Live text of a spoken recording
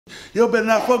Yo better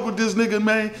not fuck with this nigga,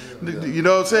 man. You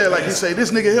know what I'm saying? Like he say,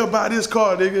 this nigga, he'll buy this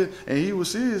car, nigga. And he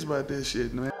was serious about that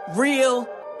shit, man. Real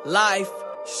life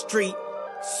street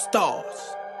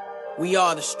stars. We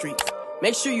are the streets.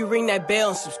 Make sure you ring that bell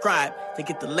and subscribe to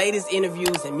get the latest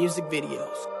interviews and music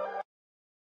videos.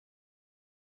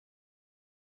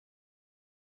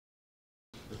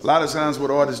 A lot of times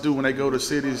what artists do when they go to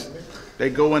cities,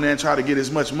 they go in there and try to get as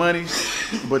much money,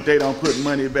 but they don't put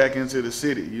money back into the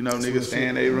city. You know, niggas stay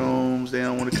in their rooms, they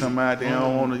don't want to come out, they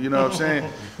don't want to, you know what I'm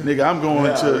saying? Nigga, I'm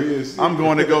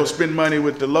going to go spend money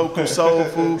with the local soul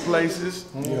food places.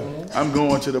 I'm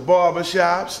going to the barber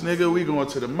shops, nigga, we going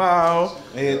to the mall.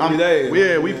 We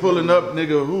pulling up,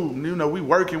 nigga, you know, we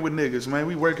working with niggas, man.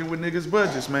 We working with niggas'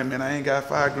 budgets, man. Man, I ain't got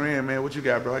 $5 grand, man. What you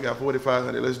got, bro? I got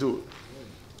 4,500, let's do it.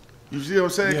 You see what I'm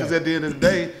saying? Because at the end of the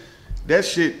day, that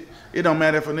shit, it don't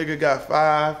matter if a nigga got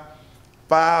five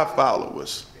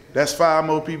followers. That's 5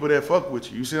 more people that fuck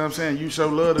with you. You see what I'm saying? You show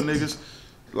love to niggas,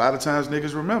 a lot of times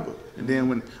niggas remember. And then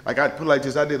when, like I put like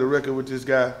this, I did a record with this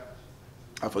guy,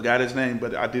 I forgot his name,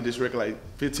 but I did this record like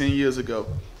 15 years ago.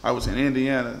 I was in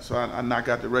Indiana, so I knocked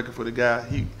out the record for the guy.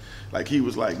 He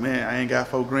was like, man, I ain't got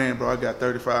 4 grand, bro, I got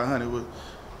 3,500.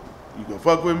 You gonna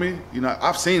fuck with me? You know,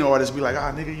 I've seen artists be like,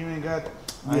 ah, nigga, you ain't got,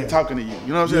 I ain't talking to you. You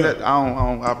know what I'm saying? That, I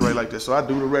don't operate like that. So I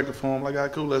do the record for him, like, all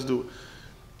right, cool, let's do it.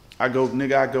 I go to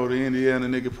Indiana,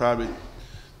 nigga, probably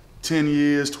 10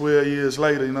 years, 12 years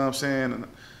later, you know what I'm saying? And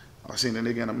I seen the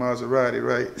nigga in a Maserati,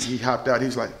 right? And he hopped out,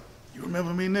 he's like, you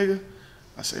remember me, nigga?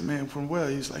 I say, man, from where?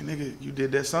 He's like, nigga, you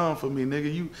did that song for me,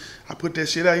 nigga. I put that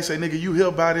shit out. He say, nigga, you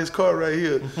helped buy this car right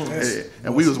here.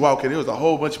 And we was walking. There was a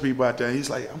whole bunch of people out there. He's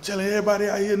like, I'm telling everybody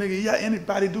out here, nigga, yeah,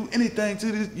 anybody do anything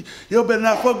to this, you better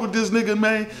not fuck with this nigga,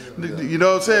 man. You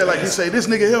know what I'm saying? Like he say, this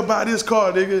nigga, he'll buy this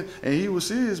car, nigga. And he was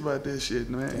serious about that shit,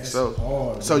 man.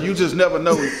 So you just never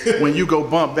know when you go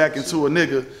bump back into a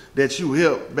nigga that you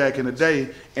helped back in the day,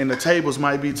 and the tables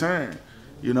might be turned.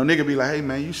 You know, nigga be like, hey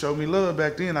man, you showed me love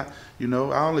back then. I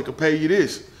only could pay you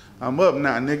this. I'm up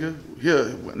now, nigga. Here,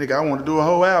 nigga, I want to do a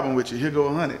whole album with you. Here go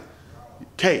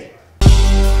 100K.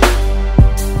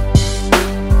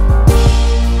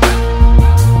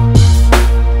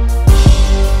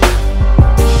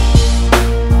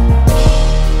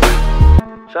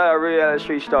 Shout out Reallyfe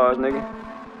Street Stars, nigga.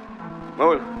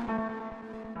 Move it.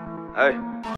 Hey.